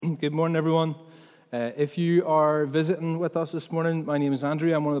Good morning, everyone. If you are visiting with us this morning, my name is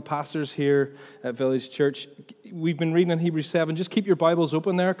Andrew. I'm one of the pastors here at Village Church. We've been reading in Hebrews 7. Just keep your Bibles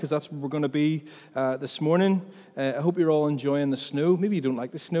open there, because that's where we're going to be this morning. I hope you're all enjoying the snow. Maybe you don't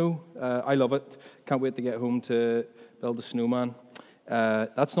like the snow. I love it. Can't wait to get home to build a snowman.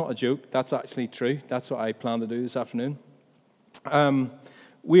 That's not a joke. That's actually true. That's what I plan to do this afternoon.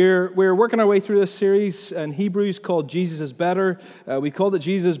 We're working our way through this series in Hebrews called Jesus is Better. We called it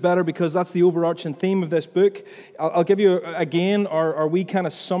Jesus is Better because that's the overarching theme of this book. I'll give you again our wee kind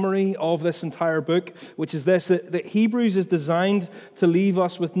of summary of this entire book, which is this, that Hebrews is designed to leave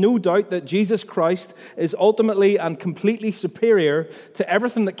us with no doubt that Jesus Christ is ultimately and completely superior to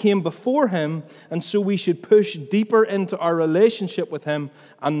everything that came before him, and so we should push deeper into our relationship with him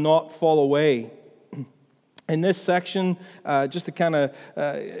and not fall away. In this section, just to kind of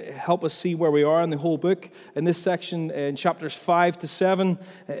help us see where we are in the whole book, in this section, in chapters 5 to 7,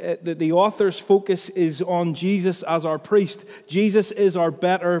 the author's focus is on Jesus as our priest. Jesus is our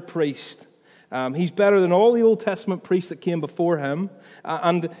better priest. He's better than all the Old Testament priests that came before him.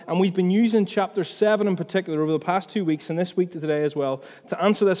 And we've been using chapter 7 in particular over the past 2 weeks, and this week to today as well, to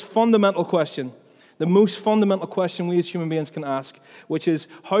answer this fundamental question. The most fundamental question we as human beings can ask, which is,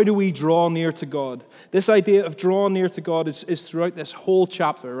 how do we draw near to God? This idea of drawing near to God is throughout this whole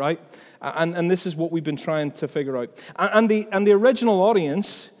chapter, right? And this is what we've been trying to figure out. And the original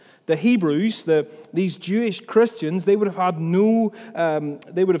audience, the Hebrews, these Jewish Christians, they would have had no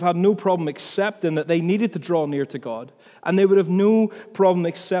problem accepting that they needed to draw near to God, and they would have no problem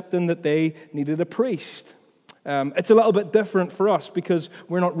accepting that they needed a priest. It's a little bit different for us because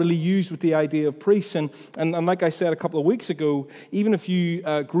we're not really used with the idea of priests. And like I said a couple of weeks ago, even if you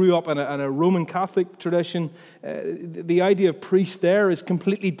grew up in a Roman Catholic tradition, the idea of priest there is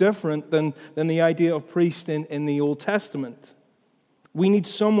completely different than the idea of priest in the Old Testament. We need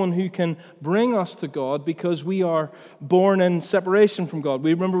someone who can bring us to God because we are born in separation from God.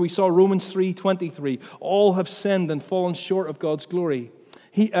 We saw Romans 3:23, all have sinned and fallen short of God's glory.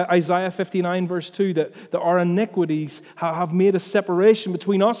 Isaiah 59 verse 2, that our iniquities have made a separation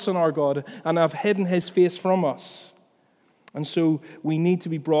between us and our God and have hidden his face from us. And so we need to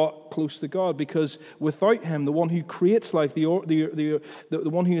be brought close to God, because without him, the one who creates life, the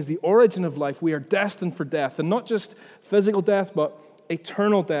one who is the origin of life, we are destined for death. And not just physical death, but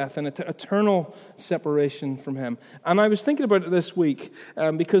eternal death and eternal separation from him. And I was thinking about it this week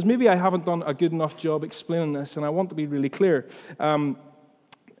because maybe I haven't done a good enough job explaining this, and I want to be really clear.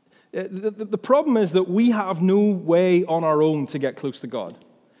 The problem is that we have no way on our own to get close to God.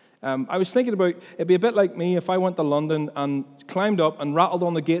 I was thinking about, it'd be a bit like me if I went to London and climbed up and rattled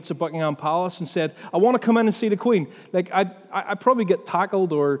on the gates of Buckingham Palace and said, I want to come in and see the Queen. Like, I'd probably get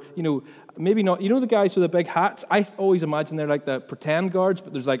tackled, or, maybe not. You know the guys with the big hats? I always imagine they're like the pretend guards,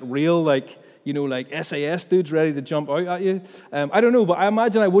 but there's like real, like SAS dudes ready to jump out at you. I don't know, but I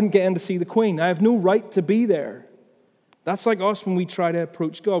imagine I wouldn't get in to see the Queen. I have no right to be there. That's like us when we try to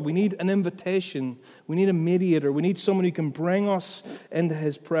approach God. We need an invitation. We need a mediator. We need someone who can bring us into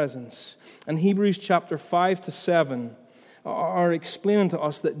his presence. And Hebrews chapter 5 to 7 are explaining to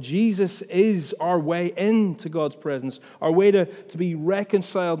us that Jesus is our way into God's presence, our way to be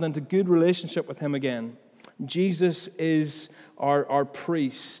reconciled into good relationship with him again. Jesus is our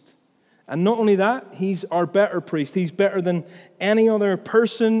priest. And not only that, he's our better priest. He's better than any other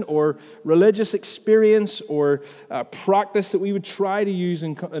person or religious experience or practice that we would try to use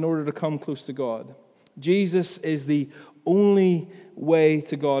in order to come close to God. Jesus is the only way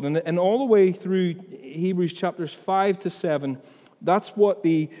to God. And all the way through Hebrews chapters 5 to 7, that's what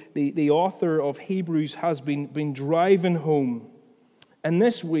the author of Hebrews has been driving home. And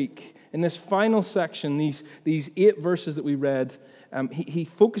this week, in this final section, these 8 verses that we read, he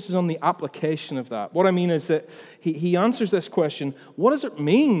focuses on the application of that. What I mean is that he answers this question: what does it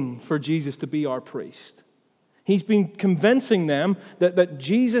mean for Jesus to be our priest? He's been convincing them that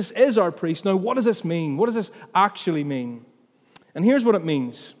Jesus is our priest. Now, what does this mean? What does this actually mean? And here's what it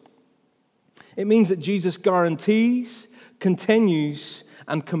means. It means that Jesus guarantees, continues,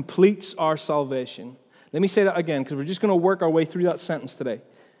 and completes our salvation. Let me say that again, because we're just going to work our way through that sentence today.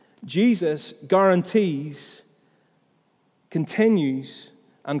 Jesus guarantees, continues,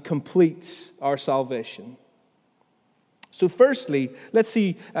 and completes our salvation. So firstly, let's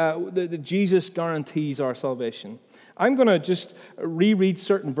see that Jesus guarantees our salvation. I'm going to just reread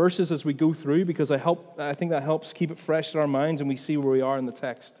certain verses as we go through, because I think that helps keep it fresh in our minds and we see where we are in the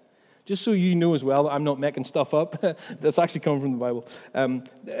text. Just so you know as well that I'm not making stuff up. That's actually coming from the Bible.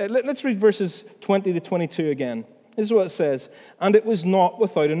 Let's read verses 20 to 22 again. This is what it says. And it was not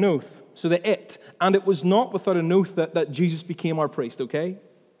without an oath. So and it was not without an oath that Jesus became our priest, okay?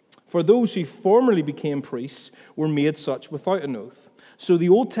 For those who formerly became priests were made such without an oath. So the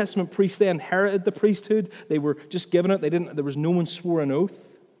Old Testament priests, they inherited the priesthood. They were just given it. There was no one swore an oath.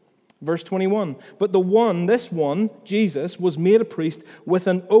 Verse 21, but this one, Jesus, was made a priest with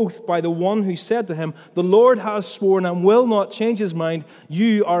an oath by the one who said to him, the Lord has sworn and will not change his mind.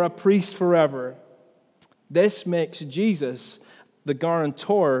 You are a priest forever. This makes Jesus the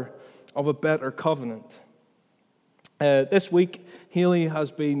guarantor of a better covenant. This week, Haley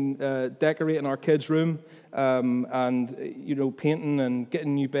has been decorating our kids' room and painting and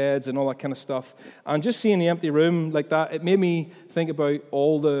getting new beds and all that kind of stuff. And just seeing the empty room like that, it made me think about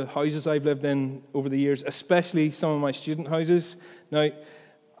all the houses I've lived in over the years, especially some of my student houses. Now,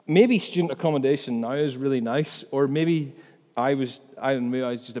 maybe student accommodation now is really nice, or maybe I was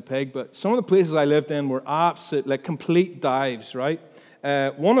just a pig, but some of the places I lived in were absolute, like complete dives, right?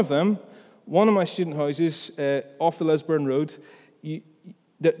 One of my student houses off the Lisburn Road,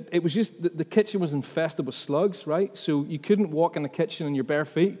 it was just, the kitchen was infested with slugs, right? So you couldn't walk in the kitchen in your bare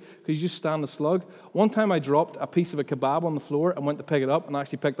feet because you just stand the slug. One time I dropped a piece of a kebab on the floor and went to pick it up and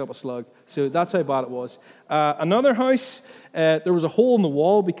actually picked up a slug. So that's how bad it was. Another house, there was a hole in the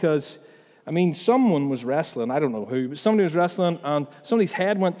wall because, someone was wrestling. I don't know who, but somebody was wrestling and somebody's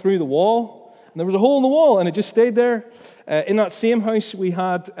head went through the wall and there was a hole in the wall and it just stayed there. In that same house we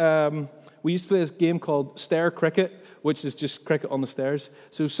had, we used to play this game called stair cricket, which is just cricket on the stairs.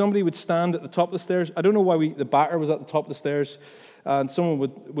 So somebody would stand at the top of the stairs. I don't know why the batter was at the top of the stairs, and someone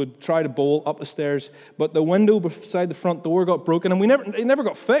would try to bowl up the stairs, but the window beside the front door got broken, and it never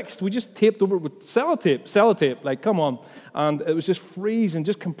got fixed. We just taped over it with sellotape, like, come on. And it was just freezing,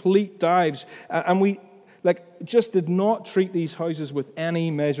 just complete dives. And we just did not treat these houses with any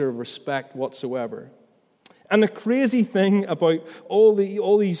measure of respect whatsoever. And the crazy thing about all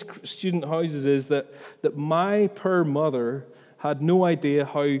these student houses is that my poor mother had no idea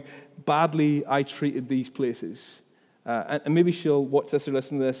how badly I treated these places. And maybe she'll watch this or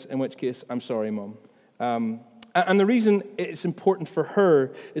listen to this, in which case, I'm sorry, Mum. And the reason it's important for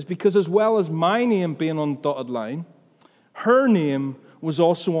her is because as well as my name being on the dotted line, her name was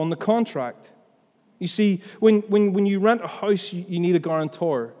also on the contract. You see, when you rent a house, you need a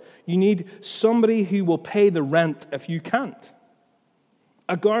guarantor. You need somebody who will pay the rent if you can't.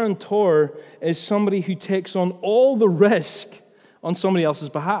 A guarantor is somebody who takes on all the risk on somebody else's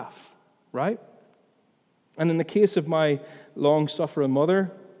behalf, right? And in the case of my long-suffering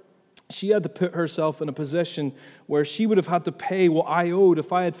mother, she had to put herself in a position where she would have had to pay what I owed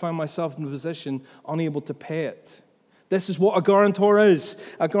if I had found myself in a position unable to pay it. This is what a guarantor is.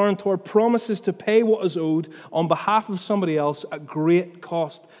 A guarantor promises to pay what is owed on behalf of somebody else at great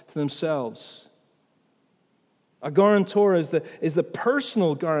cost to themselves. A guarantor is the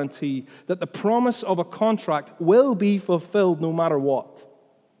personal guarantee that the promise of a contract will be fulfilled no matter what.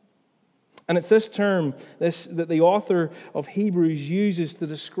 And it's this term that the author of Hebrews uses to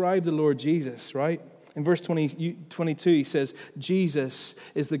describe the Lord Jesus, right? In verse 22, he says, Jesus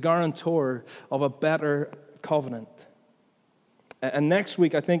is the guarantor of a better covenant. And next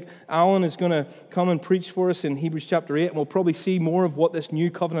week, I think Alan is going to come and preach for us in Hebrews chapter 8, and we'll probably see more of what this new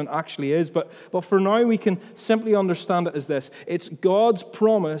covenant actually is. But for now, we can simply understand it as this. It's God's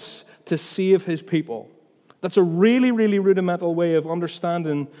promise to save his people. That's a really, really rudimental way of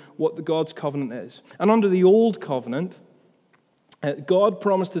understanding what God's covenant is. And under the old covenant, God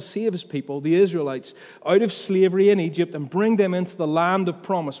promised to save his people, the Israelites, out of slavery in Egypt and bring them into the land of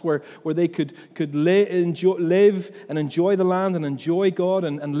promise where they could live and enjoy the land and enjoy God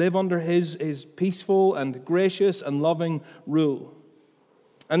and live under his peaceful and gracious and loving rule.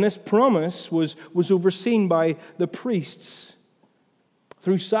 And this promise was overseen by the priests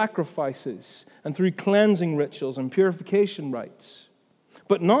through sacrifices and through cleansing rituals and purification rites.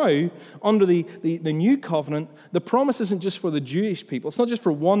 But now, under the new covenant, the promise isn't just for the Jewish people. It's not just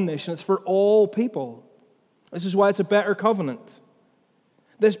for one nation. It's for all people. This is why it's a better covenant.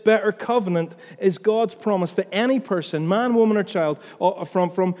 This better covenant is God's promise that any person, man, woman, or child,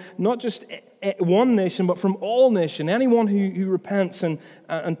 from not just one nation, but from all nations, anyone who repents and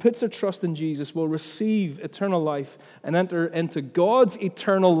puts their trust in Jesus will receive eternal life and enter into God's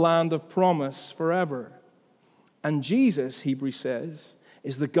eternal land of promise forever. And Jesus, Hebrews says,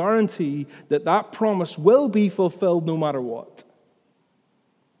 is the guarantee that promise will be fulfilled no matter what.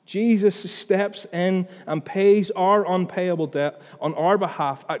 Jesus steps in and pays our unpayable debt on our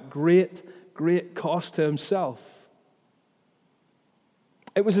behalf at great, great cost to himself.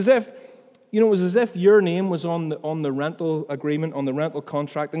 It was as if your name was on the rental agreement, on the rental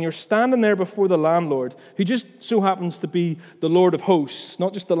contract, and you're standing there before the landlord, who just so happens to be the Lord of hosts,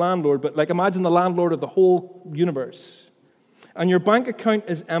 not just the landlord, but imagine the landlord of the whole universe. and your bank account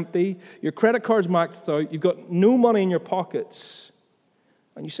is empty, your credit card's maxed out, you've got no money in your pockets,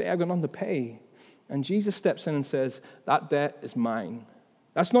 and you say, I've got nothing to pay. And Jesus steps in and says, that debt is mine.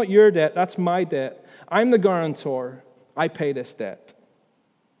 That's not your debt, that's my debt. I'm the guarantor. I pay this debt.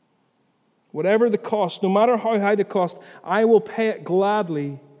 Whatever the cost, no matter how high the cost, I will pay it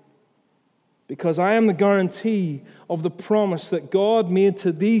gladly because I am the guarantee of the promise that God made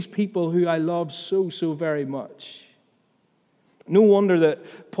to these people who I love so, so very much. No wonder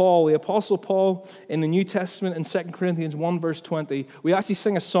that Paul, the Apostle Paul, in the New Testament in 2 Corinthians 1 verse 20, we actually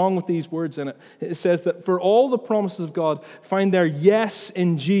sing a song with these words in it. It says that for all the promises of God find their yes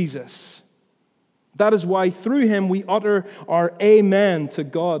in Jesus. That is why through him we utter our amen to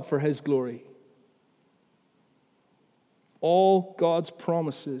God for his glory. All God's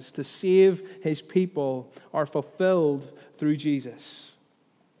promises to save his people are fulfilled through Jesus.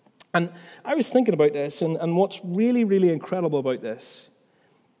 And I was thinking about this, and what's really, really incredible about this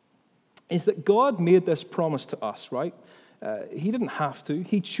is that God made this promise to us, right? He didn't have to.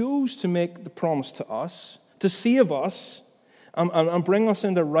 He chose to make the promise to us, to save us, and bring us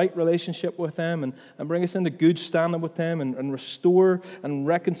into right relationship with him, and bring us into good standing with him, and restore and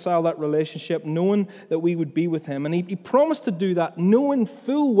reconcile that relationship, knowing that we would be with him. And he promised to do that, knowing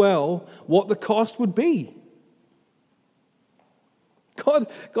full well what the cost would be. God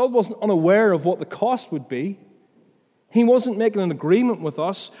wasn't unaware of what the cost would be. He wasn't making an agreement with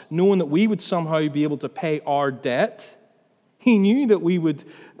us, knowing that we would somehow be able to pay our debt. He knew that we would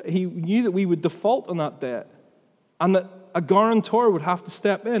default on that debt, and that a guarantor would have to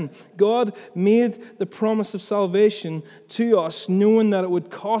step in. God made the promise of salvation to us, knowing that it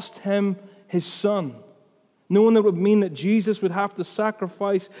would cost him his son, knowing that it would mean that Jesus would have to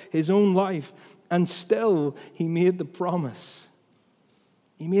sacrifice his own life, and still he made the promise.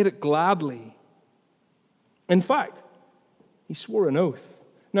 He made it gladly. In fact, he swore an oath.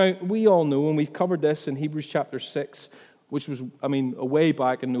 Now, we all know, and we've covered this in Hebrews chapter 6, which was, way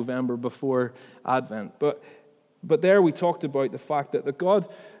back in November before Advent. But there we talked about the fact that God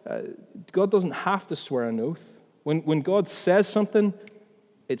doesn't have to swear an oath. When God says something,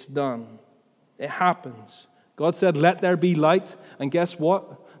 it's done. It happens. God said, let there be light, and guess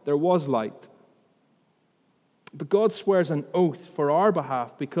what? There was light. But God swears an oath for our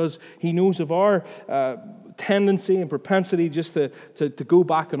behalf because he knows of our tendency and propensity just to go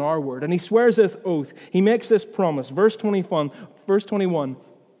back on our word. And he swears this oath. He makes this promise. Verse 21, the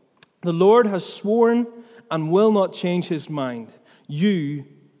Lord has sworn and will not change his mind. You,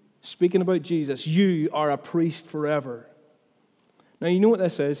 speaking about Jesus, you are a priest forever. Now, you know what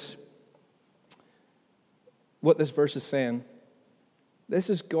this is? What this verse is saying? This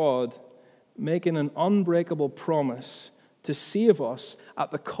is God making an unbreakable promise to save us at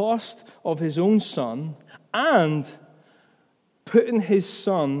the cost of his own son, and putting his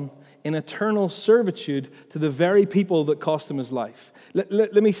son in eternal servitude to the very people that cost him his life.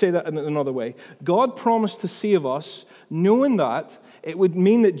 Let me say that in another way. God promised to save us, knowing that it would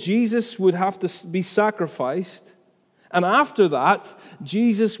mean that Jesus would have to be sacrificed, and after that,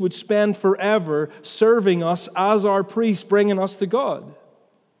 Jesus would spend forever serving us as our priest, bringing us to God.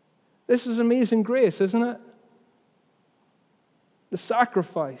 This is amazing grace, isn't it? The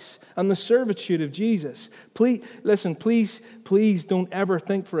sacrifice and the servitude of Jesus. Please don't ever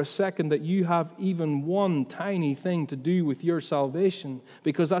think for a second that you have even one tiny thing to do with your salvation,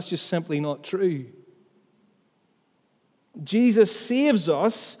 because that's just simply not true. Jesus saves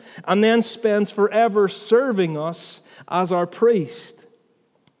us and then spends forever serving us as our priest.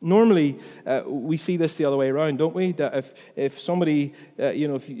 Normally, we see this the other way around, don't we? That if somebody,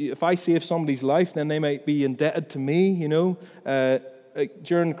 if I save somebody's life, then they might be indebted to me,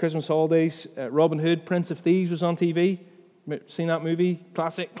 during Christmas holidays, Robin Hood, Prince of Thieves was on TV. Seen that movie?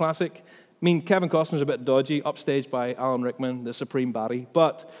 Classic. I mean, Kevin Costner's a bit dodgy, upstaged by Alan Rickman, the supreme baddie.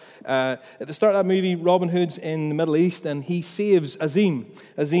 But at the start of that movie, Robin Hood's in the Middle East, and he saves Azim.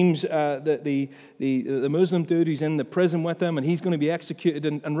 Azim's the Muslim dude who's in the prison with him, and he's going to be executed,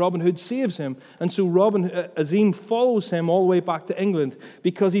 and Robin Hood saves him. And so Azim follows him all the way back to England,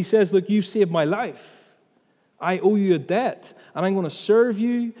 because he says, look, you saved my life. I owe you a debt, and I'm going to serve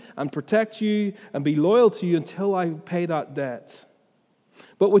you and protect you and be loyal to you until I pay that debt.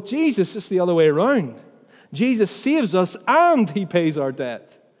 But with Jesus, it's the other way around. Jesus saves us and he pays our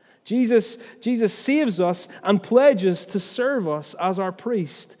debt. Jesus saves us and pledges to serve us as our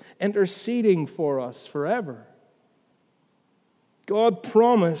priest, interceding for us forever. God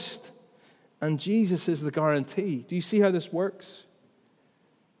promised, and Jesus is the guarantee. Do you see how this works?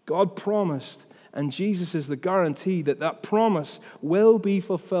 God promised, and Jesus is the guarantee that promise will be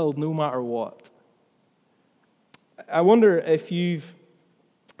fulfilled no matter what. I wonder if you've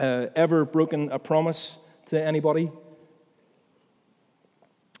ever broken a promise to anybody.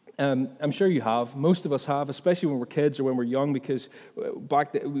 I'm sure you have. Most of us have, especially when we're kids or when we're young, because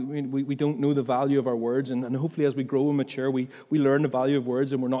we don't know the value of our words, and hopefully as we grow and mature, we learn the value of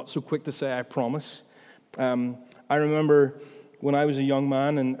words, and we're not so quick to say, I promise. I remember when I was a young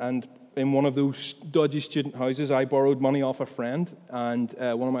man, and in one of those dodgy student houses, I borrowed money off a friend, and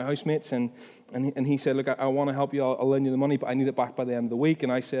one of my housemates, and he said, look, I want to help you, I'll lend you the money, but I need it back by the end of the week.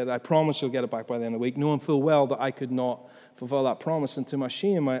 And I said, I promise you'll get it back by the end of the week, knowing full well that I could not fulfill that promise. And to my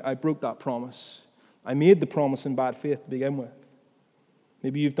shame, I broke that promise. I made the promise in bad faith to begin with.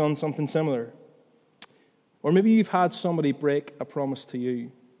 Maybe you've done something similar. Or maybe you've had somebody break a promise to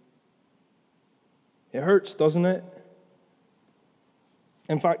you. It hurts, doesn't it?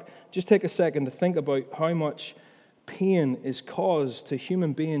 In fact, just take a second to think about how much pain is caused to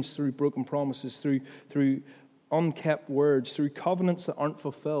human beings through broken promises, through unkept words, through covenants that aren't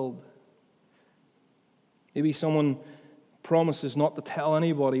fulfilled. Maybe someone promises not to tell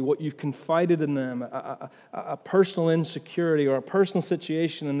anybody what you've confided in them, a personal insecurity or a personal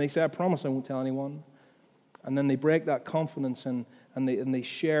situation, and they say, I promise I won't tell anyone. And then they break that confidence and they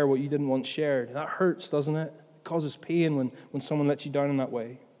share what you didn't want shared. That hurts, doesn't it? It causes pain when someone lets you down in that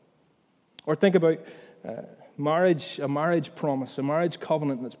way. Or think about a marriage promise, a marriage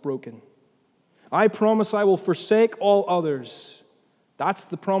covenant that's broken. I promise I will forsake all others. That's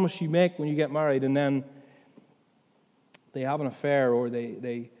the promise you make when you get married, and then they have an affair, or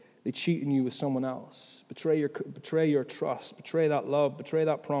they cheat on you with someone else. Betray your trust, betray that love, betray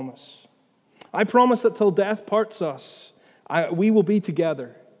that promise. I promise that till death parts us, we will be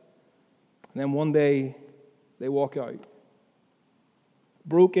together. And then one day, they walk out.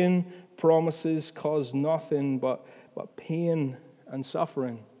 Broken promises cause nothing but pain and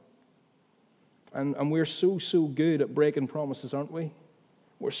suffering. And we're so good at breaking promises, aren't we?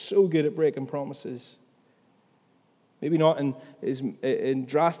 We're so good at breaking promises. Maybe not in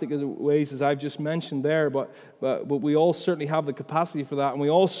drastic ways as I've just mentioned there, but we all certainly have the capacity for that, and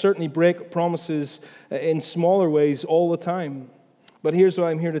we all certainly break promises in smaller ways all the time. But here's what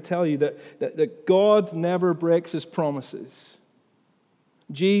I'm here to tell you, that God never breaks his promises.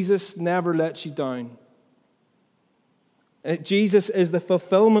 Jesus never lets you down. Jesus is the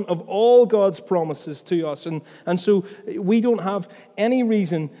fulfillment of all God's promises to us. And so we don't have any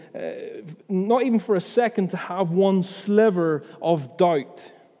reason, not even for a second, to have one sliver of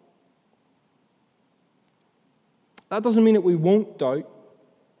doubt. That doesn't mean that we won't doubt,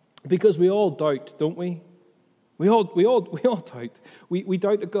 because we all doubt, don't we? We all doubt. We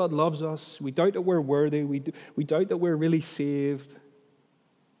doubt that God loves us. We doubt that we're worthy. We doubt that we're really saved.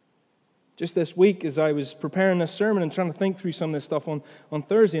 Just this week, as I was preparing this sermon and trying to think through some of this stuff on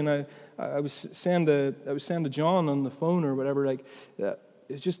Thursday, and I was saying to John on the phone or whatever, like,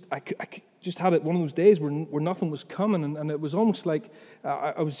 it's just I just had it one of those days where nothing was coming, and it was almost like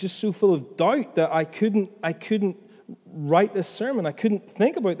I was just so full of doubt that I couldn't write this sermon. I couldn't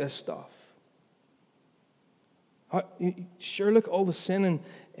think about this stuff. Sure, look, all the sin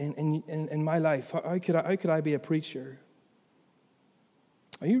in my life. How could I be a preacher?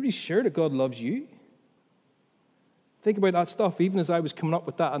 Are you really sure that God loves you? Think about that stuff, even as I was coming up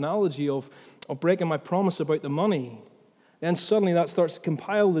with that analogy of breaking my promise about the money. Then suddenly that starts to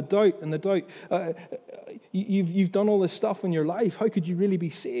compile the doubt. You've done all this stuff in your life. How could you really be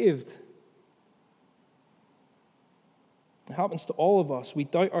saved? It happens to all of us. We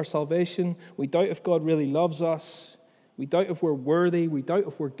doubt our salvation. We doubt if God really loves us. We doubt if we're worthy. We doubt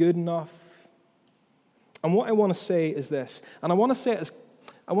if we're good enough. And what I want to say is this, and I want to say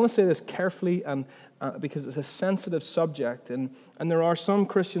this carefully, and because it's a sensitive subject, and there are some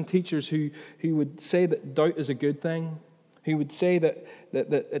Christian teachers who would say that doubt is a good thing, who would say that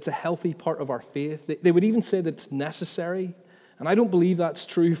it's a healthy part of our faith. They would even say that it's necessary, and I don't believe that's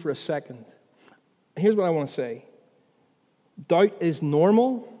true for a second. Here's what I want to say. Doubt is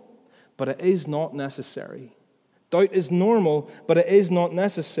normal, but it is not necessary. Doubt is normal, but it is not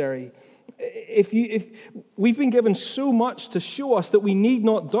necessary. If we've been given so much to show us that we need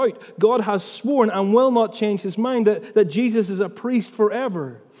not doubt, God has sworn and will not change his mind that Jesus is a priest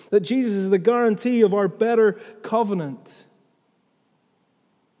forever, that Jesus is the guarantee of our better covenant.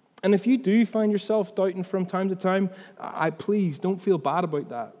 And if you do find yourself doubting from time to time, please don't feel bad about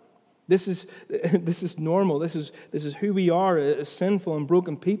that. This is normal. This is who we are as sinful and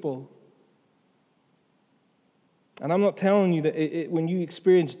broken people. And I'm not telling you that when you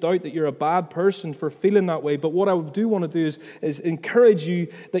experience doubt that you're a bad person for feeling that way. But what I do want to do is encourage you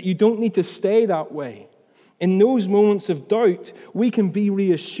that you don't need to stay that way. In those moments of doubt, we can be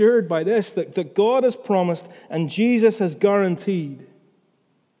reassured by this, that God has promised and Jesus has guaranteed.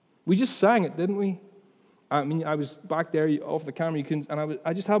 We just sang it, didn't we? I mean, I was back there off the camera,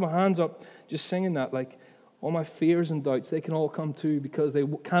 I just had my hands up just singing that, like, all my fears and doubts, they can all come too because they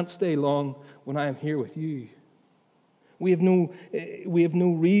can't stay long when I am here with you. We have no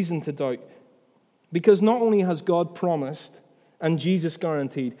reason to doubt, because not only has God promised and Jesus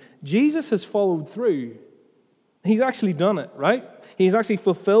guaranteed, Jesus has followed through. He's actually done it, right? He's actually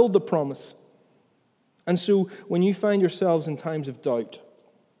fulfilled the promise. And so when you find yourselves in times of doubt,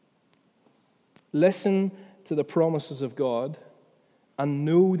 listen to the promises of God and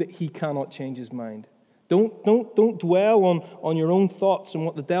know that He cannot change His mind. Don't dwell on your own thoughts and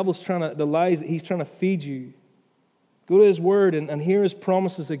what the devil's the lies that he's trying to feed you. Go to His Word and hear His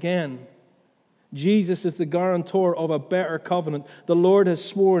promises again. Jesus is the guarantor of a better covenant. The Lord has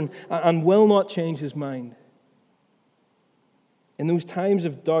sworn and will not change His mind. In those times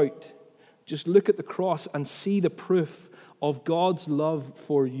of doubt, just look at the cross and see the proof of God's love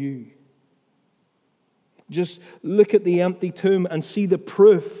for you. Just look at the empty tomb and see the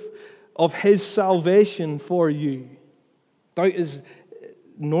proof of His salvation for you. Doubt is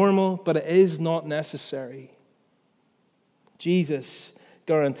normal, but it is not necessary. Jesus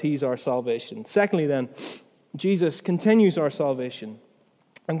guarantees our salvation. Secondly, then, Jesus continues our salvation.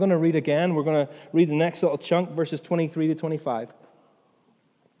 I'm going to read again. We're going to read the next little chunk, verses 23 to 25.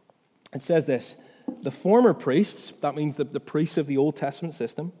 It says this: the former priests, that means the priests of the Old Testament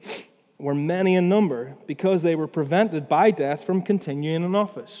system, were many in number because they were prevented by death from continuing in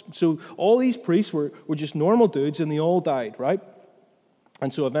office. So all these priests were just normal dudes, and they all died, right?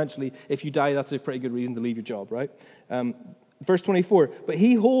 And so eventually, if you die, that's a pretty good reason to leave your job, right? Verse 24, but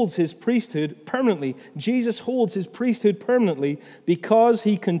He holds His priesthood permanently. Jesus holds His priesthood permanently because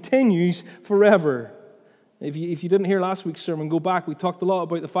He continues forever. If you didn't hear last week's sermon, go back. We talked a lot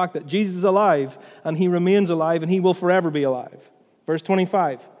about the fact that Jesus is alive, and He remains alive, and He will forever be alive. Verse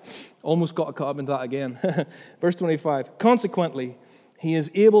 25, almost got caught up into that again. Verse 25, consequently, He is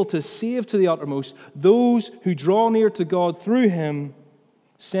able to save to the uttermost those who draw near to God through Him,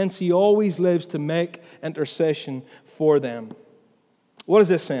 since He always lives to make intercession for them. What is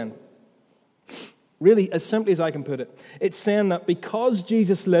this saying? Really, as simply as I can put it, it's saying that because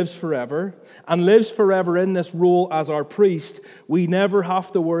Jesus lives forever and lives forever in this role as our priest, we never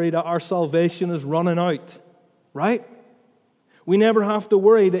have to worry that our salvation is running out, right? We never have to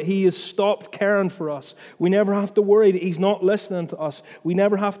worry that He has stopped caring for us. We never have to worry that He's not listening to us. We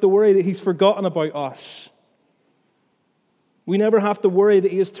never have to worry that He's forgotten about us. We never have to worry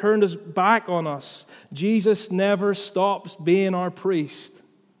that He has turned His back on us. Jesus never stops being our priest.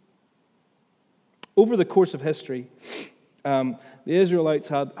 Over the course of history, the Israelites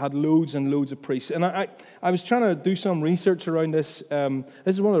had loads and loads of priests. And I was trying to do some research around this.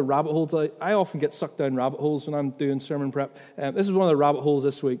 This is one of the rabbit holes. I often get sucked down rabbit holes when I'm doing sermon prep. This is one of the rabbit holes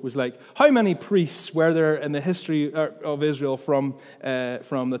this week, was like, how many priests were there in the history of Israel from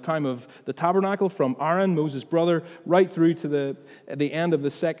the time of the tabernacle, from Aaron, Moses' brother, right through to the end of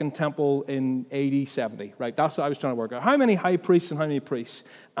the Second Temple in AD 70, right? That's what I was trying to work out. How many high priests and how many priests?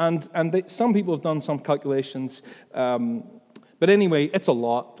 And some people have done some calculations. But anyway, it's a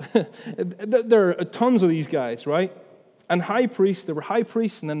lot. There are tons of these guys, right? And high priests, there were high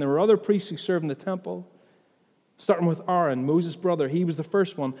priests, and then there were other priests who served in the temple. Starting with Aaron, Moses' brother, he was the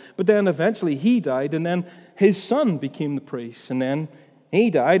first one. But then eventually he died, and then his son became the priest. And then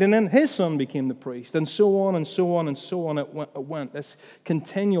he died, and then his son became the priest. And so on and so on and so on it went. This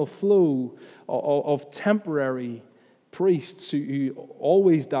continual flow of temporary priests who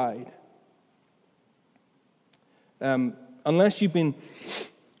always died. Unless you've been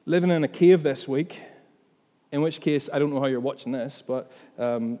living in a cave this week, in which case, I don't know how you're watching this, but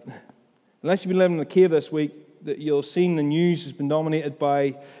unless you've been living in a cave this week, that you'll have seen the news has been dominated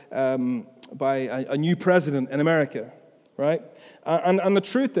by a new president in America, right? And the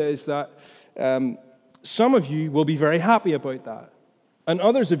truth is that some of you will be very happy about that, and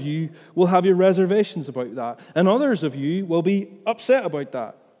others of you will have your reservations about that, and others of you will be upset about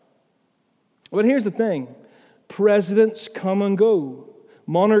that. But here's the thing. Presidents come and go.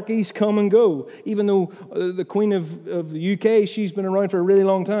 Monarchies come and go. Even though the Queen of the UK, she's been around for a really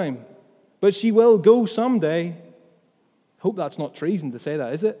long time. But she will go someday. Hope that's not treason to say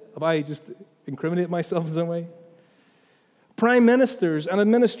that, is it? Have I just incriminated myself in some way? Prime ministers and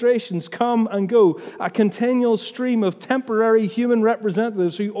administrations come and go. A continual stream of temporary human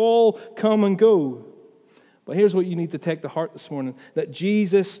representatives who all come and go. But here's what you need to take to heart this morning. That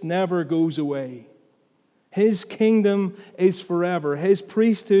Jesus never goes away. His kingdom is forever. His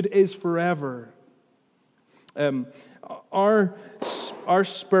priesthood is forever. Our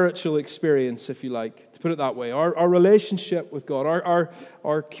spiritual experience, if you like, to put it that way, our relationship with God,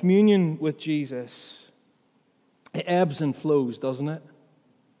 our communion with Jesus, it ebbs and flows, doesn't it?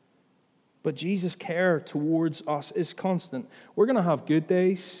 But Jesus' care towards us is constant. We're going to have good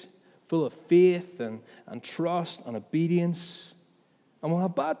days full of faith and trust and obedience. And we'll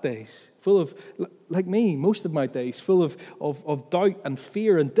have bad days full of, like me, most of my days, full of doubt and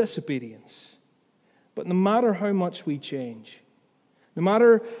fear and disobedience. But no matter how much we change, no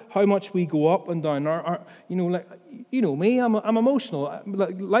matter how much we go up and down, me, I'm emotional.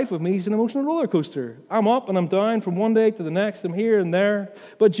 Life with me is an emotional roller coaster. I'm up and I'm down from one day to the next. I'm here and there.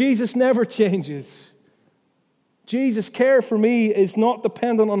 But Jesus never changes. Jesus' care for me is not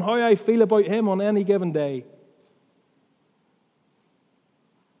dependent on how I feel about him on any given day.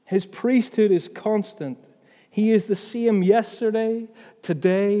 His priesthood is constant. He is the same yesterday,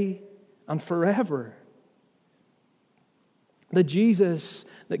 today, and forever. The Jesus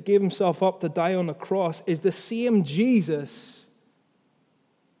that gave himself up to die on the cross is the same Jesus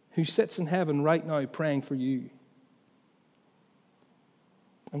who sits in heaven right now praying for you.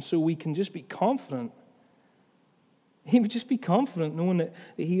 And so we can just be confident. He would just be confident knowing that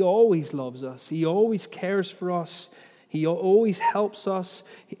he always loves us. He always cares for us. He always helps us.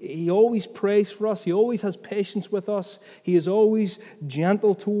 He always prays for us. He always has patience with us. He is always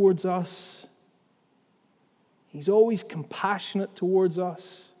gentle towards us. He's always compassionate towards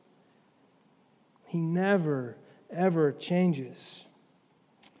us. He never, ever changes.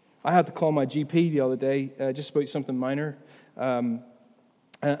 I had to call my GP the other day just about something minor.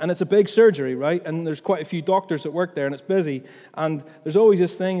 And it's a big surgery, right? And there's quite a few doctors that work there, and it's busy. And there's always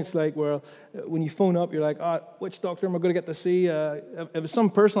this thing, it's like, well, when you phone up, you're like, which doctor am I going to get to see? If it's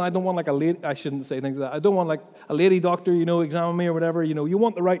some person, I don't want like a lady, I shouldn't say things like that. I don't want like a lady doctor, examine me or whatever. You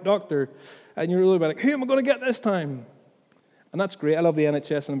want the right doctor. And you're really like, who am I going to get this time? And that's great. I love the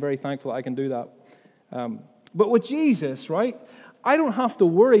NHS, and I'm very thankful I can do that. But with Jesus, right, I don't have to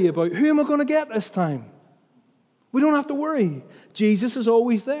worry about who am I going to get this time. We don't have to worry. Jesus is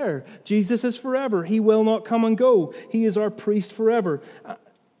always there. Jesus is forever. He will not come and go. He is our priest forever.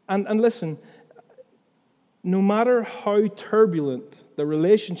 And listen, no matter how turbulent the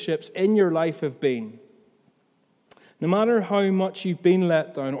relationships in your life have been, no matter how much you've been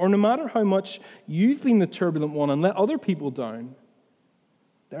let down, or no matter how much you've been the turbulent one and let other people down,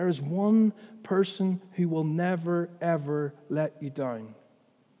 there is one person who will never, ever let you down.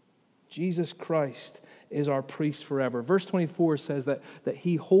 Jesus Christ is our priest forever. Verse 24 says that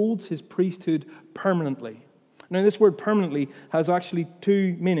he holds his priesthood permanently. Now, this word permanently has actually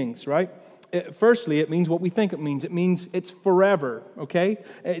two meanings, right? Firstly, it means what we think it means. It means it's forever, okay?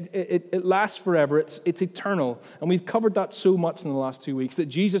 It lasts forever. It's eternal. And we've covered that so much in the last 2 weeks, that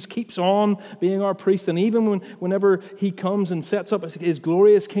Jesus keeps on being our priest. And even whenever he comes and sets up his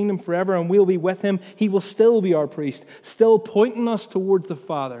glorious kingdom forever and we'll be with him, he will still be our priest, still pointing us towards the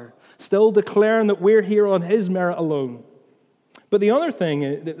Father, still declaring that we're here on his merit alone. But the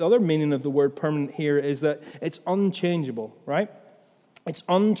other meaning of the word permanent here is that it's unchangeable, right? It's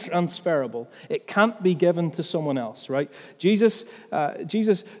untransferable. It can't be given to someone else, right? Jesus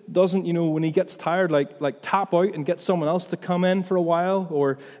doesn't, when he gets tired, like tap out and get someone else to come in for a while,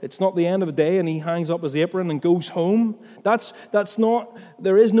 or it's not the end of a day and he hangs up his apron and goes home. That's not.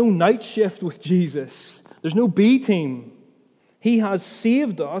 There is no night shift with Jesus. There's no B team. He has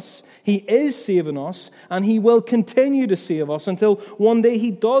saved us, he is saving us, and he will continue to save us until one day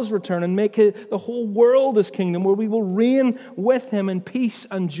he does return and make the whole world his kingdom, where we will reign with him in peace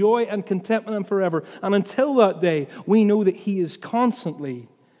and joy and contentment and forever. And until that day, we know that he is constantly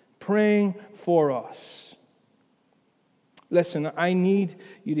praying for us. Listen, I need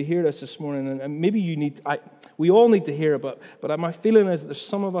you to hear this morning, and maybe we all need to hear it, but my feeling is that there's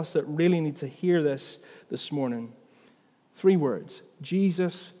some of us that really need to hear this morning. 3 words.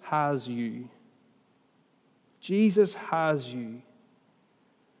 Jesus has you. Jesus has you.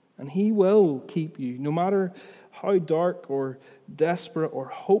 And he will keep you. No matter how dark or desperate or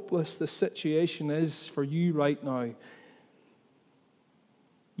hopeless the situation is for you right now,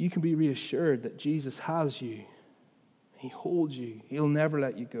 you can be reassured that Jesus has you. He holds you. He'll never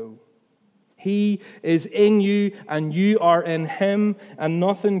let you go. He is in you and you are in him, and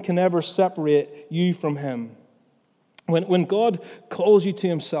nothing can ever separate you from him. When God calls you to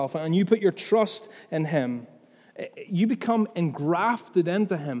himself and you put your trust in him, you become engrafted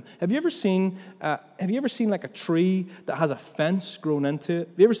into him. Have you ever seen like a tree that has a fence grown into it?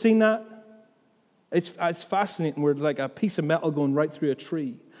 Have you ever seen that? It's fascinating. We're like a piece of metal going right through a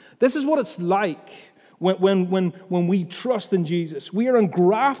tree. This is what it's like When we trust in Jesus, we are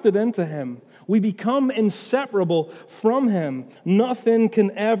engrafted into him. We become inseparable from him. Nothing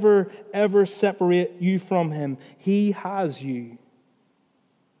can ever separate you from him. He has you.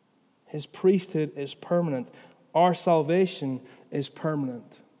 His priesthood is permanent. Our salvation is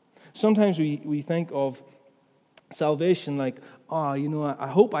permanent. Sometimes we think of salvation like, I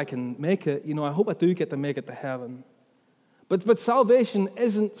hope I can make it. I hope I do get to make it to heaven. But salvation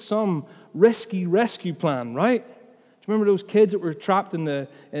isn't some risky rescue plan, right? Do you remember those kids that were trapped in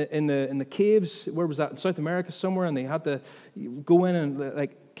the caves? Where was that? In South America somewhere, and they had to go in and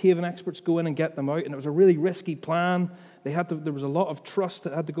like caving experts go in and get them out, and it was a really risky plan. There was a lot of trust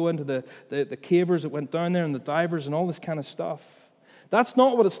that had to go into the cavers that went down there and the divers and all this kind of stuff. That's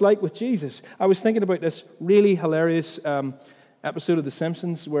not what it's like with Jesus. I was thinking about this really hilarious episode of The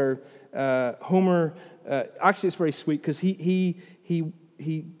Simpsons where Homer. Actually, it's very sweet because he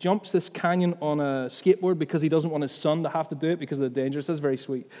jumps this canyon on a skateboard because he doesn't want his son to have to do it because of the dangers. That's very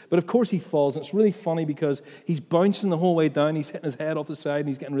sweet. But of course he falls, and it's really funny because he's bouncing the whole way down. He's hitting his head off the side, and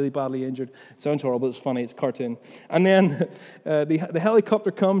he's getting really badly injured. It sounds horrible. It's funny. It's a cartoon. And then the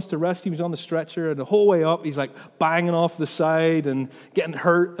helicopter comes to rescue him. He's on the stretcher, and the whole way up, he's like banging off the side and getting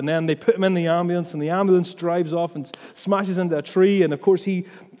hurt. And then they put him in the ambulance, and the ambulance drives off and smashes into a tree. And of course he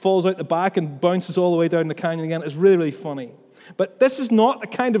falls out the back and bounces all the way down the canyon again. It's really, really funny. But this is not the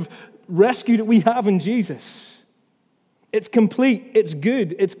kind of rescue that we have in Jesus. It's complete, it's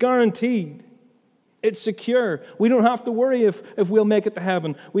good, it's guaranteed, it's secure. We don't have to worry if we'll make it to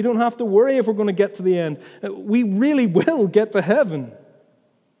heaven. We don't have to worry if we're going to get to the end. We really will get to heaven.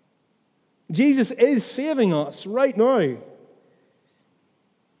 Jesus is saving us right now.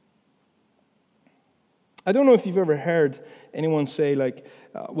 I don't know if you've ever heard anyone say like,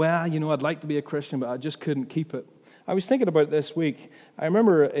 I'd like to be a Christian, but I just couldn't keep it. I was thinking about it this week. I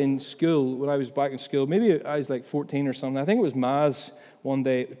remember in school, when I was back in school, maybe I was like 14 or something. I think it was Maz one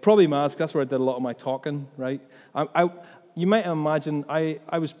day. Probably Maz, because that's where I did a lot of my talking, right? You might imagine I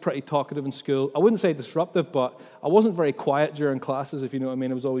was pretty talkative in school. I wouldn't say disruptive, but I wasn't very quiet during classes, if you know what I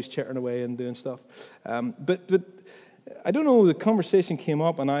mean. I was always chattering away and doing stuff. But I don't know, the conversation came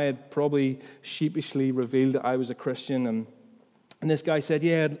up, and I had probably sheepishly revealed that I was a Christian. And this guy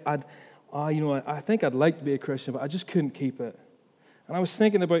said, I think I'd like to be a Christian, but I just couldn't keep it. And I was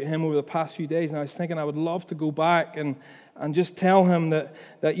thinking about him over the past few days, and I was thinking I would love to go back and just tell him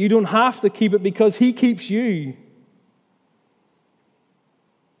that you don't have to keep it because he keeps you.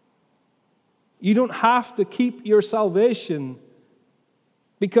 You don't have to keep your salvation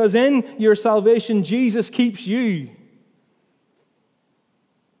because in your salvation, Jesus keeps you.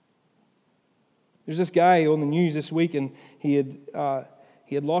 There's this guy on the news this week, and he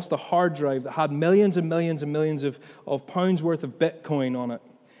had lost a hard drive that had millions and millions and millions of pounds worth of Bitcoin on it.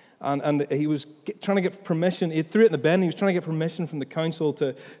 And he was trying to get permission. He threw it in the bin. He was trying to get permission from the council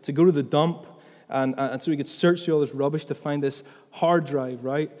to go to the dump and so he could search through all this rubbish to find this hard drive,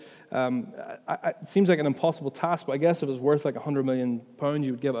 right? It seems like an impossible task, but I guess if it was worth like £100 million,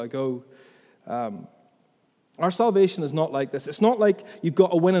 you would give it a go. Our salvation is not like this. It's not like you've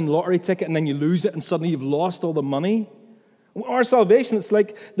got a winning lottery ticket and then you lose it and suddenly you've lost all the money. Our salvation, it's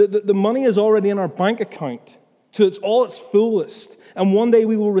like the money is already in our bank account to all its fullest. And one day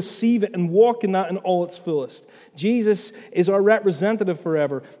we will receive it and walk in that in all its fullest. Jesus is our representative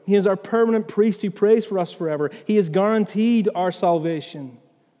forever. He is our permanent priest who prays for us forever. He has guaranteed our salvation.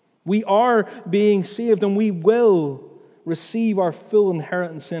 We are being saved and we will receive our full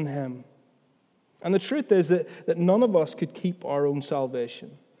inheritance in Him. And the truth is that none of us could keep our own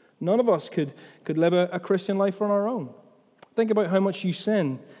salvation. None of us could live a Christian life on our own. Think about how much you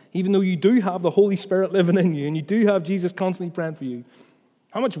sin, even though you do have the Holy Spirit living in you and you do have Jesus constantly praying for you.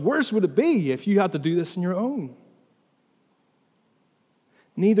 How much worse would it be if you had to do this on your own?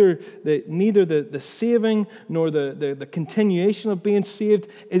 Neither the saving nor the continuation of being saved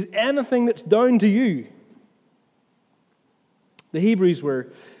is anything that's down to you. The Hebrews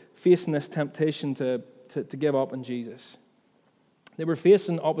were facing this temptation to give up on Jesus. They were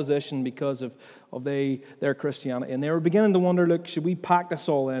facing opposition because of their Christianity. And they were beginning to wonder, look, should we pack this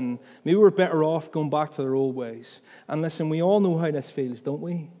all in? Maybe we're better off going back to their old ways. And listen, we all know how this feels, don't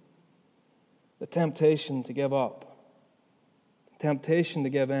we? The temptation to give up. The temptation to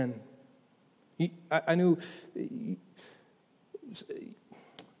give in. I know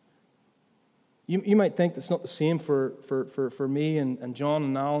you might think that's not the same for me and John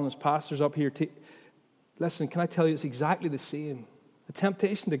and Alan as pastors up here. Listen, can I tell you it's exactly the same. The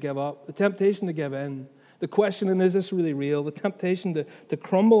temptation to give up, the temptation to give in, The question is this really real? The temptation to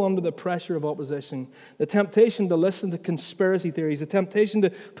crumble under the pressure of opposition. The temptation to listen to conspiracy theories. The temptation to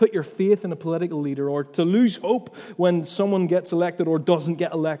put your faith in a political leader, or to lose hope when someone gets elected or doesn't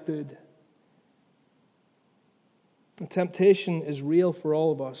get elected. The temptation is real for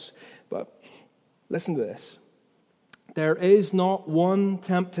all of us. But listen to this. There is not one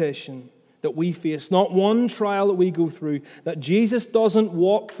temptation that we face, not one trial that we go through, that Jesus doesn't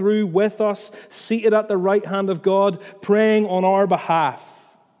walk through with us, seated at the right hand of God, praying on our behalf.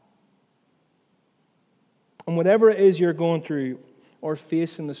 And whatever it is you're going through or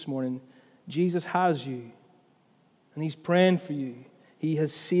facing this morning, Jesus has you. And He's praying for you. He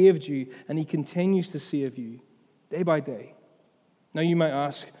has saved you, and He continues to save you day by day. Now you might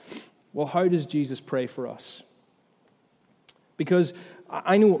ask, well, how does Jesus pray for us? Because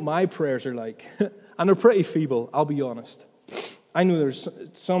I know what my prayers are like, and they're pretty feeble, I'll be honest. I know there's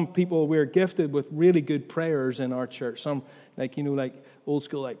some people, we're gifted with really good prayers in our church. Some, like old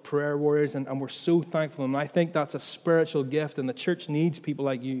school, like prayer warriors, and we're so thankful. And I think that's a spiritual gift, and the church needs people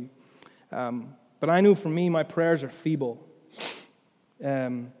like you. But I know for me, my prayers are feeble.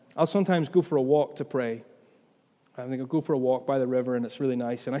 I'll sometimes go for a walk to pray. I think I'll go for a walk by the river, and it's really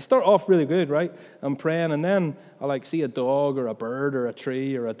nice. And I start off really good, right? I'm praying, and then I see a dog or a bird or a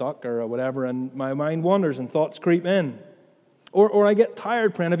tree or a duck or whatever, and my mind wanders and thoughts creep in. Or I get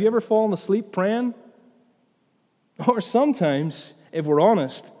tired praying. Have you ever fallen asleep praying? Or sometimes, if we're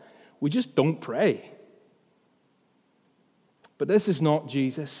honest, we just don't pray. But this is not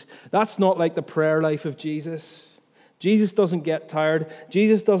Jesus. That's not like the prayer life of Jesus. Jesus doesn't get tired.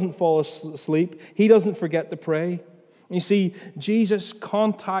 Jesus doesn't fall asleep. He doesn't forget to pray. You see, Jesus'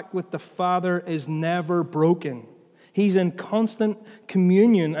 contact with the Father is never broken. He's in constant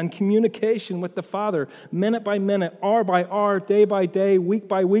communion and communication with the Father, minute by minute, hour by hour, day by day, week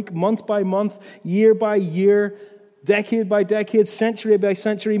by week, month by month, year by year, decade by decade, century by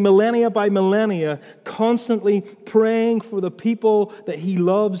century, millennia by millennia, constantly praying for the people that He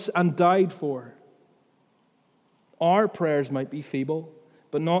loves and died for. Our prayers might be feeble,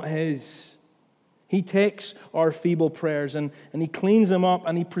 but not His. He takes our feeble prayers and He cleans them up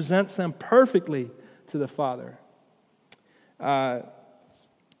and He presents them perfectly to the Father.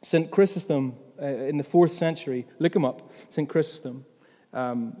 St. Chrysostom in the 4th century, look him up, St. Chrysostom,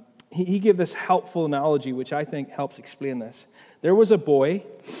 he gave this helpful analogy which I think helps explain this. There was a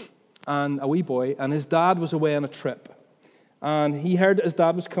wee boy, and his dad was away on a trip. And he heard that his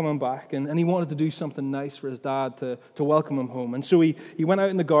dad was coming back, and he wanted to do something nice for his dad to welcome him home. And so he went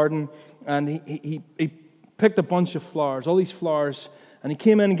out in the garden, and he picked a bunch of flowers, all these flowers, and he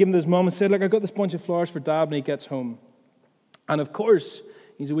came in and gave them to his mom and said, look, I got this bunch of flowers for Dad when he gets home. And of course,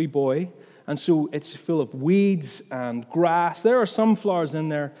 he's a wee boy, and so it's full of weeds and grass. There are some flowers in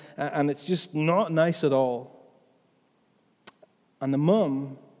there, and it's just not nice at all. And the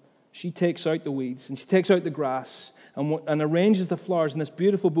mum, she takes out the weeds, and she takes out the grass, and arranges the flowers in this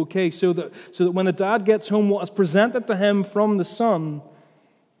beautiful bouquet so that when the dad gets home, what is presented to him from the son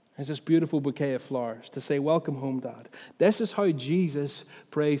is this beautiful bouquet of flowers to say, welcome home, Dad. This is how Jesus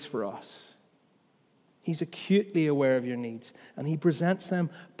prays for us. He's acutely aware of your needs, and He presents them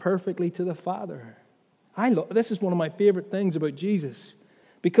perfectly to the Father. This is one of my favorite things about Jesus.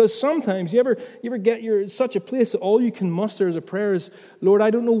 Because sometimes, you ever get such a place that all you can muster as a prayer is, Lord, I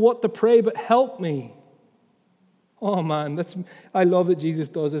don't know what to pray, but help me. Oh man, I love that Jesus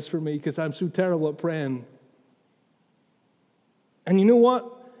does this for me because I'm so terrible at praying. And you know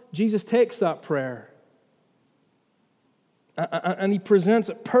what? Jesus takes that prayer and He presents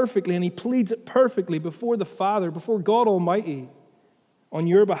it perfectly, and He pleads it perfectly before the Father, before God Almighty, on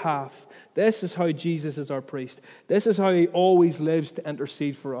your behalf. This is how Jesus is our priest. This is how He always lives to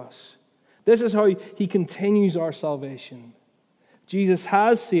intercede for us. This is how He continues our salvation. Jesus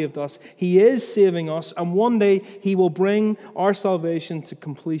has saved us. He is saving us. And one day He will bring our salvation to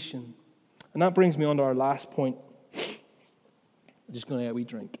completion. And that brings me on to our last point. I'm just going to get a wee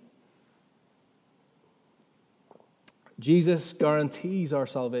drink. Jesus guarantees our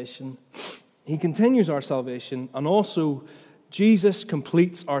salvation. He continues our salvation. And also, Jesus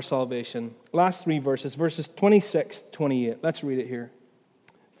completes our salvation. Last 3 verses 26, 28. Let's read it here.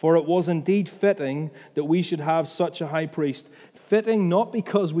 For it was indeed fitting that we should have such a high priest. Fitting not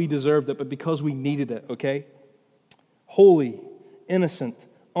because we deserved it, but because we needed it, okay? Holy, innocent,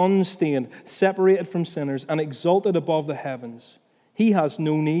 unstained, separated from sinners, and exalted above the heavens. He has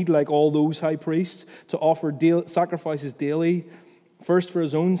no need, like all those high priests, to offer sacrifices daily, first for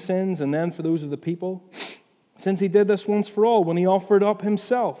His own sins and then for those of the people, since He did this once for all when He offered up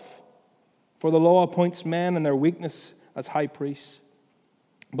Himself. For the law appoints men in their weakness as high priests.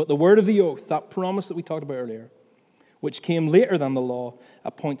 But the word of the oath, that promise that we talked about earlier, which came later than the law,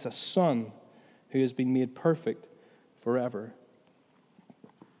 appoints a son who has been made perfect forever.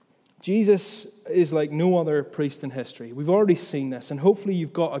 Jesus is like no other priest in history. We've already seen this, and hopefully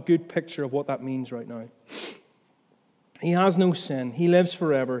you've got a good picture of what that means right now. He has no sin. He lives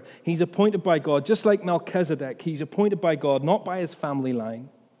forever. He's appointed by God, just like Melchizedek. He's appointed by God, not by his family line.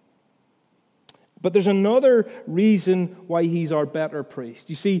 But there's another reason why he's our better priest.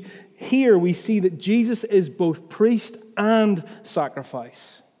 You see, here we see that Jesus is both priest and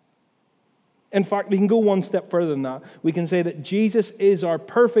sacrifice. In fact, we can go one step further than that. We can say that Jesus is our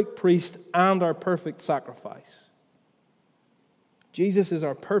perfect priest and our perfect sacrifice. Jesus is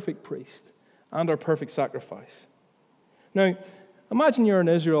our perfect priest and our perfect sacrifice. Now, imagine you're an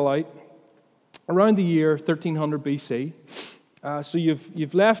Israelite around the year 1300 BC. So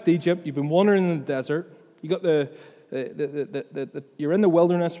you've left Egypt, you've been wandering in the desert, you got you're in the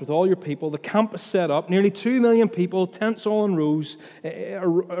wilderness with all your people, the camp is set up, nearly 2 million people, tents all in rows,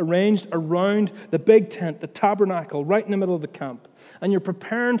 arranged around the big tent, the tabernacle, right in the middle of the camp. And you're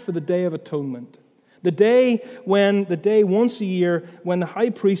preparing for the Day of Atonement. The day once a year when the high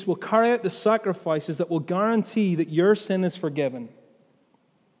priest will carry out the sacrifices that will guarantee that your sin is forgiven.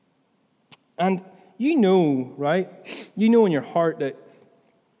 And you know, right? You know in your heart that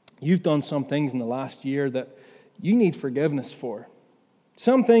you've done some things in the last year that you need forgiveness for.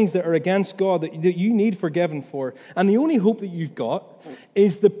 Some things that are against God that you need forgiven for. And the only hope that you've got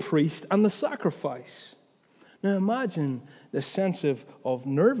is the priest and the sacrifice. Now imagine the sense of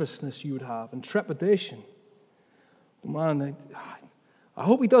nervousness you would have and trepidation. Man, I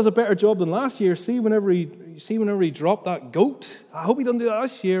hope he does a better job than last year. See whenever he dropped that goat. I hope he doesn't do that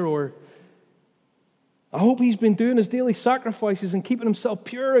this year. Or I hope he's been doing his daily sacrifices and keeping himself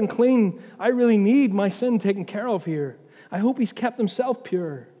pure and clean. I really need my sin taken care of here. I hope he's kept himself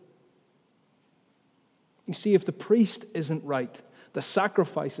pure. You see, if the priest isn't right, the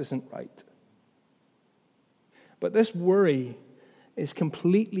sacrifice isn't right. But this worry is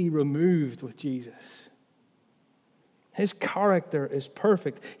completely removed with Jesus. His character is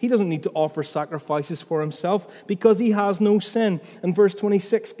perfect. He doesn't need to offer sacrifices for himself because he has no sin. And verse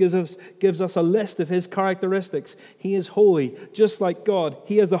 26 gives us a list of his characteristics. He is holy, just like God.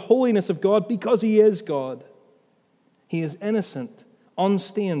 He has the holiness of God because he is God. He is innocent,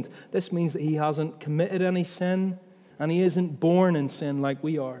 unstained. This means that he hasn't committed any sin, and he isn't born in sin like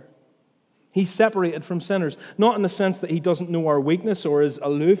we are. He's separated from sinners, not in the sense that he doesn't know our weakness or is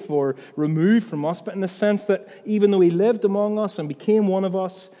aloof or removed from us, but in the sense that even though he lived among us and became one of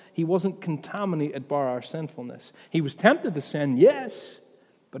us, he wasn't contaminated by our sinfulness. He was tempted to sin, yes,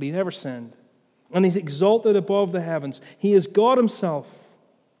 but he never sinned. And he's exalted above the heavens. He is God himself.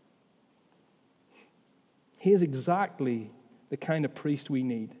 He is exactly the kind of priest we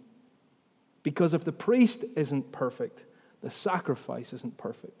need. Because if the priest isn't perfect, the sacrifice isn't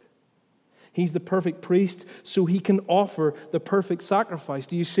perfect. He's the perfect priest, so he can offer the perfect sacrifice.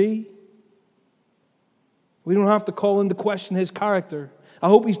 Do you see? We don't have to call into question his character. I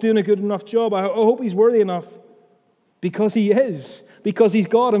hope he's doing a good enough job. I hope he's worthy enough. Because he is. Because he's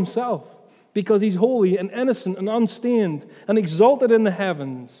God himself. Because he's holy and innocent and unstained and exalted in the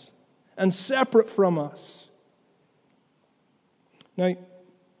heavens and separate from us. Now,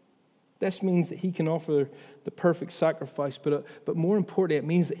 this means that he can offer the perfect sacrifice, but more importantly, it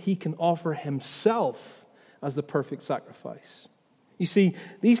means that he can offer himself as the perfect sacrifice. You see,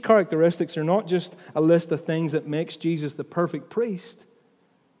 these characteristics are not just a list of things that makes Jesus the perfect priest.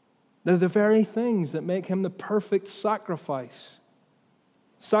 They're the very things that make him the perfect sacrifice.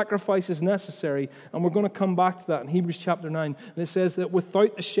 Sacrifice is necessary, and we're going to come back to that in Hebrews chapter 9. And it says that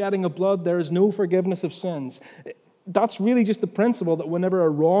without the shedding of blood, there is no forgiveness of sins. That's really just the principle that whenever a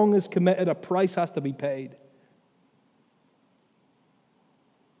wrong is committed, a price has to be paid.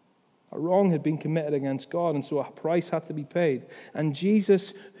 A wrong had been committed against God, and so a price had to be paid. And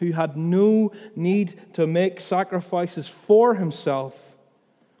Jesus, who had no need to make sacrifices for himself,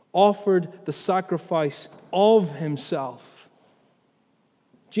 offered the sacrifice of himself.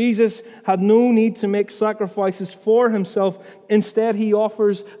 Jesus had no need to make sacrifices for himself. Instead, he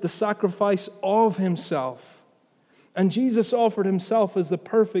offers the sacrifice of himself. And Jesus offered himself as the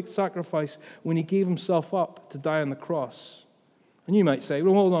perfect sacrifice when he gave himself up to die on the cross. And you might say,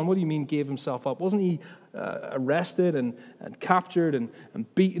 well, hold on, what do you mean gave himself up? Wasn't he arrested and captured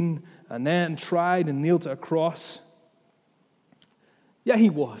and beaten and then tried and nailed to a cross? Yeah, he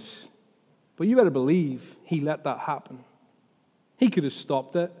was. But you better believe he let that happen. He could have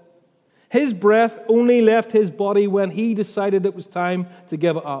stopped it. His breath only left his body when he decided it was time to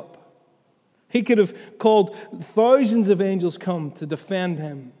give it up. He could have called thousands of angels come to defend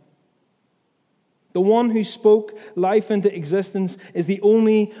him. The one who spoke life into existence is the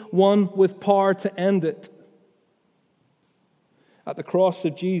only one with power to end it. At the cross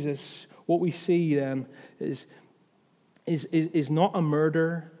of Jesus, what we see then is not a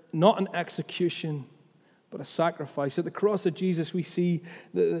murder, not an execution, but a sacrifice. At the cross of Jesus, we see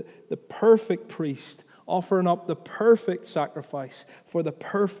the perfect priest offering up the perfect sacrifice for the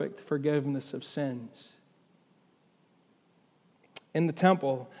perfect forgiveness of sins. In the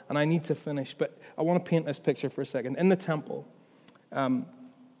temple, and I need to finish, but I want to paint this picture for a second. In the temple,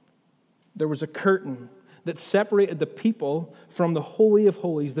 there was a curtain that separated the people from the Holy of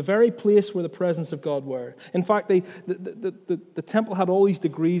Holies, the very place where the presence of God were. In fact, the temple had all these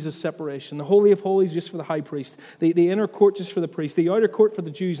degrees of separation. The Holy of Holies just for the high priest, the inner court just for the priest, the outer court for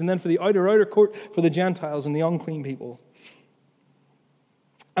the Jews, and then for the outer court for the Gentiles and the unclean people.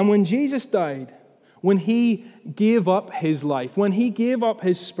 And when Jesus died, when he gave up his life, when he gave up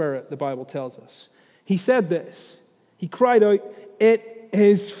his spirit, the Bible tells us, he said this. He cried out, "It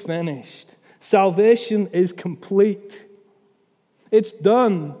is finished." Salvation is complete. It's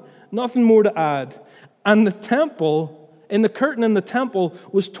done. Nothing more to add. And the temple, the curtain in the temple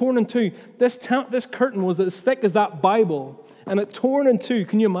was torn in two. This curtain was as thick as that Bible, and it torn in two.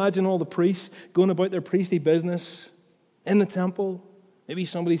 Can you imagine all the priests going about their priestly business in the temple? Maybe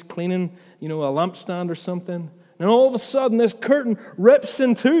somebody's cleaning, a lampstand or something. And all of a sudden, this curtain rips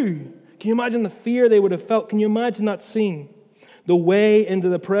in two. Can you imagine the fear they would have felt? Can you imagine that scene? The way into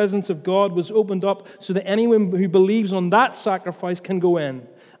the presence of God was opened up so that anyone who believes on that sacrifice can go in.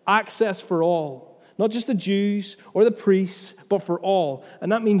 Access for all. Not just the Jews or the priests, but for all.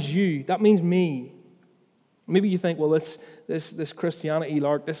 And that means you. That means me. Maybe you think, well, this Christianity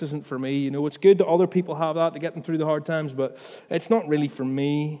lark, this isn't for me. It's good that other people have that to get them through the hard times, but it's not really for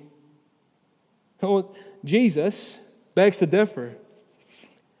me. No, Jesus begs to differ.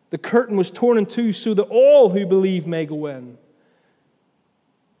 The curtain was torn in two so that all who believe may go in.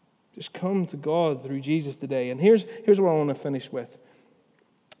 Just come to God through Jesus today. And here's what I want to finish with.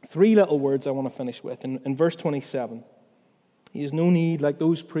 3 little words I want to finish with. In verse 27, he has no need, like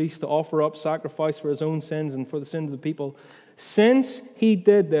those priests, to offer up sacrifice for his own sins and for the sins of the people, since he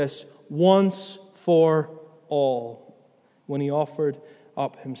did this once for all, when he offered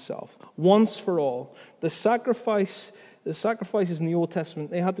up himself. Once for all. The sacrifices in the Old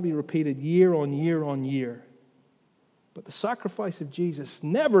Testament, they had to be repeated year on year on year. But the sacrifice of Jesus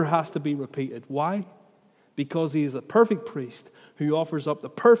never has to be repeated. Why? Because he is the perfect priest who offers up the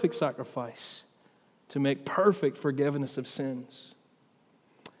perfect sacrifice to make perfect forgiveness of sins.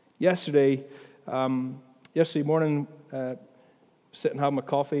 Yesterday morning, sitting having my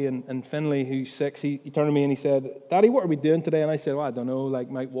coffee, and Finley, who's 6, he turned to me and he said, "Daddy, what are we doing today?" And I said, "Well, I don't know,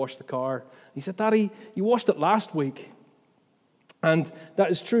 might wash the car." He said, "Daddy, you washed it last week." And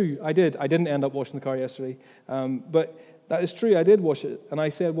that is true, I did. I didn't end up washing the car yesterday. But that is true, I did wash it. And I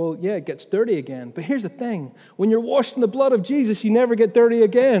said, well, yeah, it gets dirty again. But here's the thing. When you're washed in the blood of Jesus, you never get dirty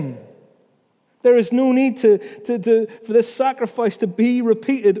again. There is no need for this sacrifice to be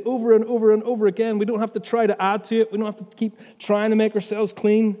repeated over and over and over again. We don't have to try to add to it. We don't have to keep trying to make ourselves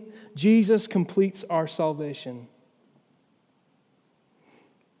clean. Jesus completes our salvation.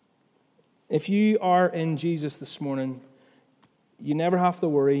 If you are in Jesus this morning, you never have to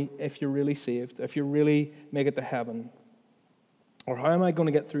worry if you're really saved, if you really make it to heaven. Or how am I going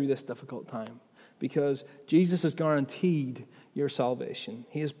to get through this difficult time? Because Jesus has guaranteed your salvation.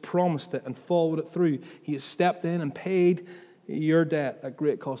 He has promised it and followed it through. He has stepped in and paid your debt at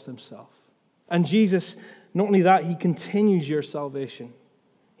great cost himself. And Jesus, not only that, he continues your salvation.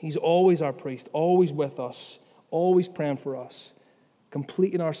 He's always our priest, always with us, always praying for us,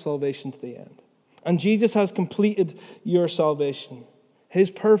 completing our salvation to the end. And Jesus has completed your salvation. His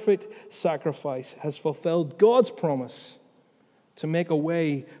perfect sacrifice has fulfilled God's promise to make a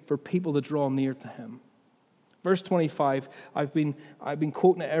way for people to draw near to him. Verse 25, I've been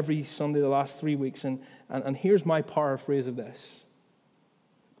quoting it every Sunday the last 3 weeks, and here's my paraphrase of this.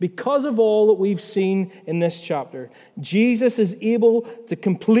 Because of all that we've seen in this chapter, Jesus is able to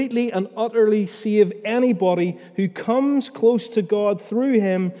completely and utterly save anybody who comes close to God through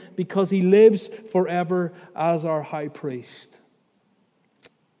him, because he lives forever as our high priest.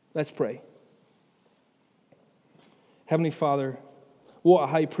 Let's pray. Heavenly Father, what a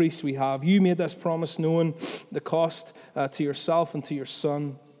high priest we have. You made this promise knowing the cost to yourself and to your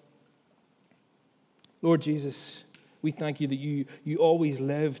Son. Lord Jesus, We thank you that you always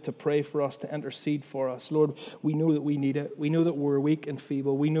live to pray for us, to intercede for us. Lord, we know that we need it. We know that we're weak and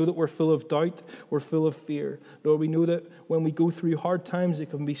feeble. We know that we're full of doubt. We're full of fear. Lord, we know that when we go through hard times, it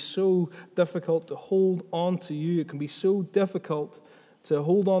can be so difficult to hold on to you. It can be so difficult to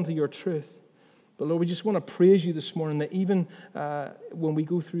hold on to your truth. But Lord, we just want to praise you this morning that even when we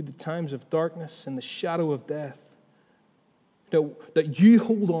go through the times of darkness and the shadow of death, that you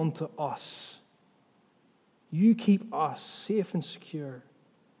hold on to us. You keep us safe and secure.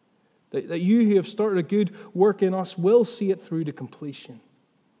 That you who have started a good work in us will see it through to completion.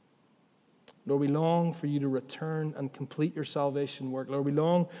 Lord, we long for you to return and complete your salvation work. Lord, we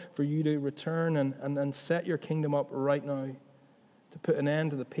long for you to return and set your kingdom up right now, to put an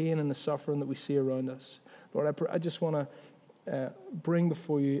end to the pain and the suffering that we see around us. Lord, I just want to bring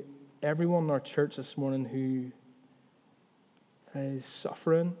before you everyone in our church this morning who is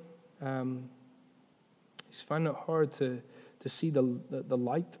suffering, who's finding it hard to see the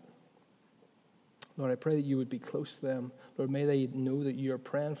light. Lord, I pray that you would be close to them. Lord, may they know that you are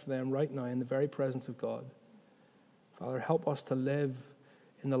praying for them right now in the very presence of God. Father, help us to live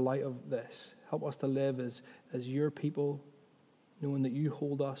in the light of this. Help us to live as your people, knowing that you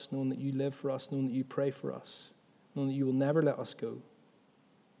hold us, knowing that you live for us, knowing that you pray for us, knowing that you will never let us go.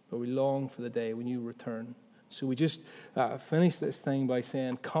 Lord, we long for the day when you return. So we just finish this thing by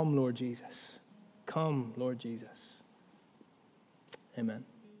saying, come, Lord Jesus. Come, Lord Jesus. Amen.